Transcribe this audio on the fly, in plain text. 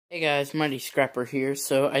Hey guys, Mighty Scrapper here.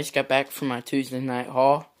 So I just got back from my Tuesday night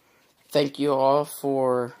haul. Thank you all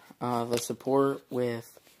for the support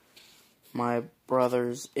with my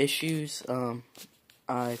brother's issues.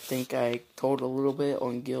 I think I told a little bit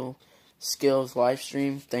on Gil Skills live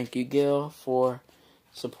stream. Thank you, Gil, for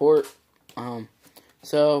support.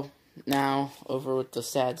 So now over with the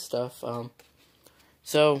sad stuff.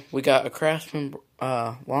 So we got a Craftsman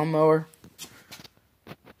lawnmower.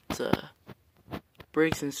 It's a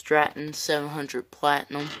Briggs & Stratton 700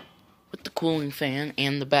 Platinum with the cooling fan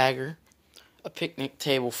and the bagger, a picnic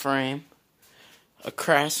table frame, a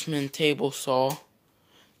Craftsman table saw.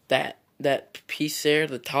 That piece there,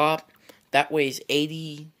 the top, that weighs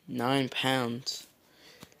 89 pounds.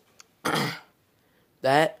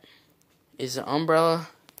 That is an umbrella,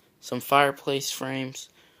 some fireplace frames,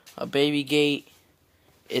 a baby gate.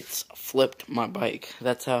 It's flipped my bike.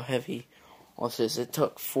 That's how heavy all this is. It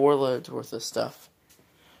took 4 loads worth of stuff.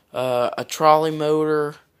 A trolley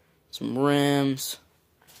motor, some rims,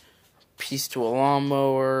 piece to a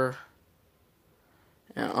lawnmower,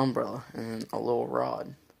 and an umbrella, and a little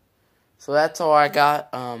rod. So that's all I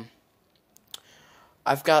got.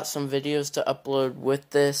 I've got some videos to upload with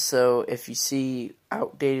this, so if you see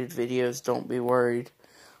outdated videos, don't be worried.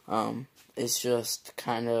 It's just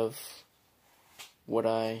kind of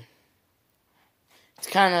it's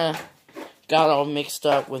kind of got all mixed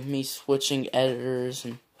up with me switching editors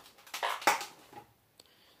and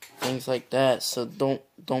things like that, so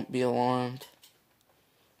don't be alarmed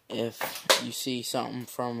if you see something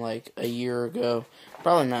from like a year ago.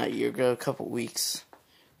 Probably not a year ago, a couple weeks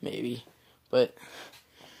maybe. But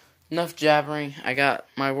enough jabbering. I got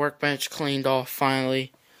my workbench cleaned off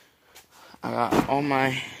finally. I got all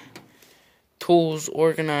my tools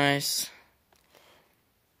organized.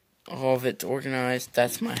 All of it's organized.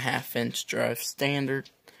 That's my 1/2-inch drive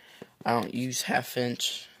standard. I don't use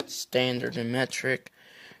 1/2-inch standard and metric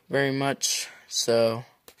very much, so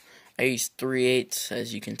I use 3/8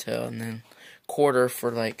 as you can tell, and then quarter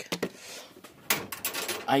for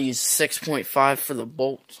I use 6.5 for the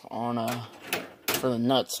bolts on for the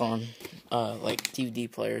nuts on like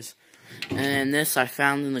DVD players. And this I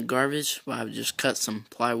found in the garbage, but I just cut some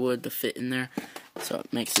plywood to fit in there, so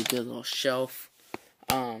it makes a good little shelf.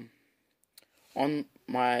 On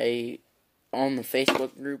the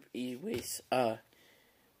Facebook group,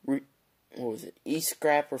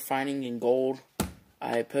 E-Scrap Refining in Gold,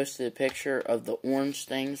 I posted a picture of the orange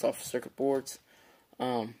things off circuit boards.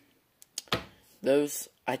 Those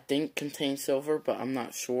I think contain silver, but I'm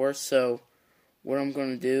not sure. So what I'm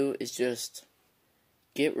going to do is just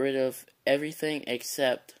get rid of everything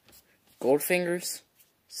except gold fingers,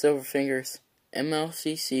 silver fingers,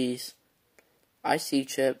 MLCCs, IC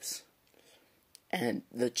chips, and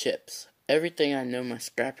the chips. Everything I know my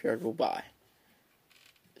scrapyard will buy.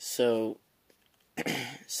 So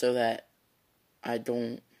that I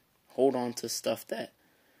don't hold on to stuff that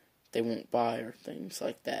they won't buy or things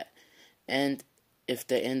like that. And if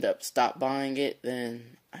they end up stop buying it,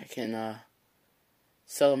 then I can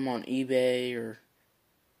sell them on eBay, or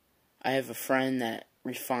I have a friend that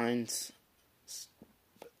refines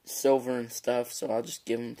silver and stuff, so I'll just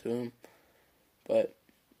give them to him. But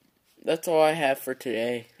that's all I have for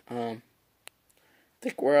today. I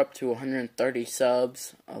think we're up to 130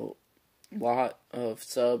 subs. A lot of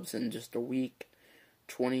subs in just a week.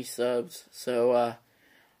 20 subs. So,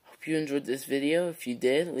 hope you enjoyed this video. If you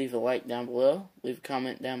did, leave a like down below. Leave a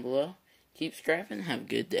comment down below. Keep scrapping. Have a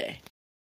good day.